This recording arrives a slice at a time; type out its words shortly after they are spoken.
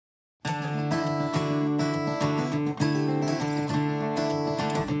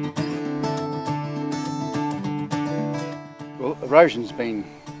Erosion's been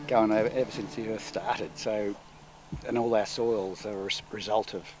going ever since the Earth started, so, and all our soils are a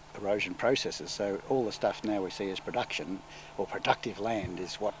result of erosion processes. So all the stuff now we see as production or productive land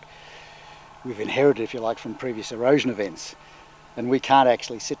is what we've inherited, if you like, from previous erosion events. And we can't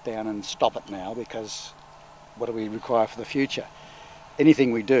actually sit down and stop it now, because what do we require for the future?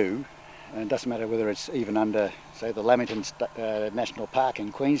 Anything we do, and it doesn't matter whether it's even under, say, the Lamington National Park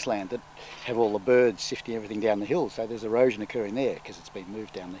in Queensland, that have all the birds sifting everything down the hill, so there's erosion occurring there because it's been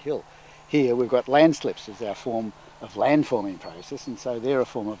moved down the hill. Here we've got landslips as our form of landforming process, and so they're a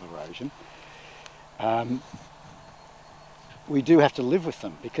form of erosion. We do have to live with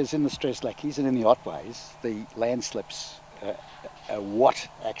them, because in the stress lackeys and in the Otways, the landslips are what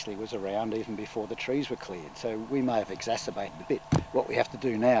actually was around even before the trees were cleared. So we may have exacerbated a bit. What we have to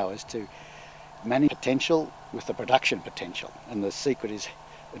do now is to manage potential with the production potential, and the secret is,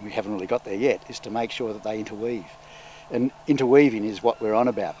 and we haven't really got there yet, is to make sure that they interweave. And interweaving is what we're on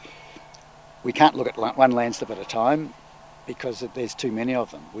about. We can't look at one landslip at a time, because there's too many of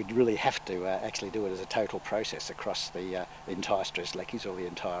them. We'd really have to actually do it as a total process across the entire stress lackeys or the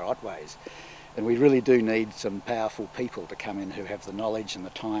entire Otways. And we really do need some powerful people to come in who have the knowledge and the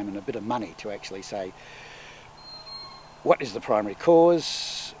time and a bit of money to actually say, what is the primary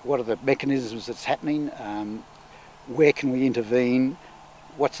cause? What are the mechanisms that's happening? Where can we intervene?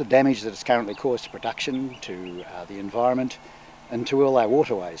 What's the damage that it's currently caused to production, to the environment, and to all our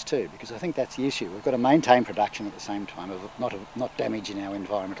waterways too? Because I think that's the issue. We've got to maintain production at the same time, of not damaging our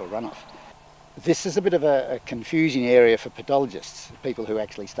environmental runoff. This is a bit of a confusing area for pedologists, people who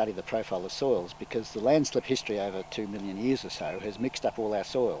actually study the profile of soils, because the landslip history over 2 million years or so has mixed up all our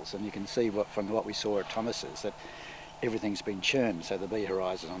soils, and you can see from what we saw at Thomas's that everything's been churned. So the B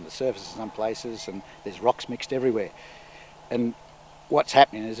horizon on the surface in some places, and there's rocks mixed everywhere. And what's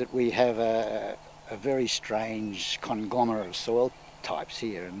happening is that we have a very strange conglomerate of soil types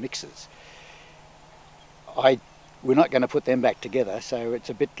here and mixes. We're not going to put them back together, so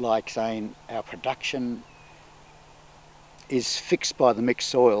it's a bit like saying our production is fixed by the mixed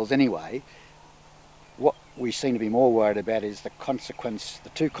soils anyway. What we seem to be more worried about is the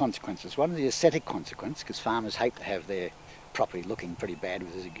two consequences. One is the aesthetic consequence, because farmers hate to have their property looking pretty bad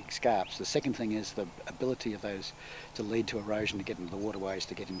with the big scarps. The second thing is the ability of those to lead to erosion, to get into the waterways,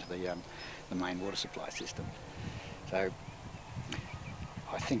 to get into the main water supply system. So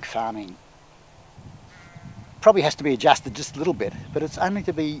I think farming probably has to be adjusted just a little bit, but it's only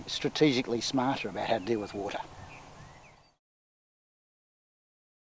to be strategically smarter about how to deal with water.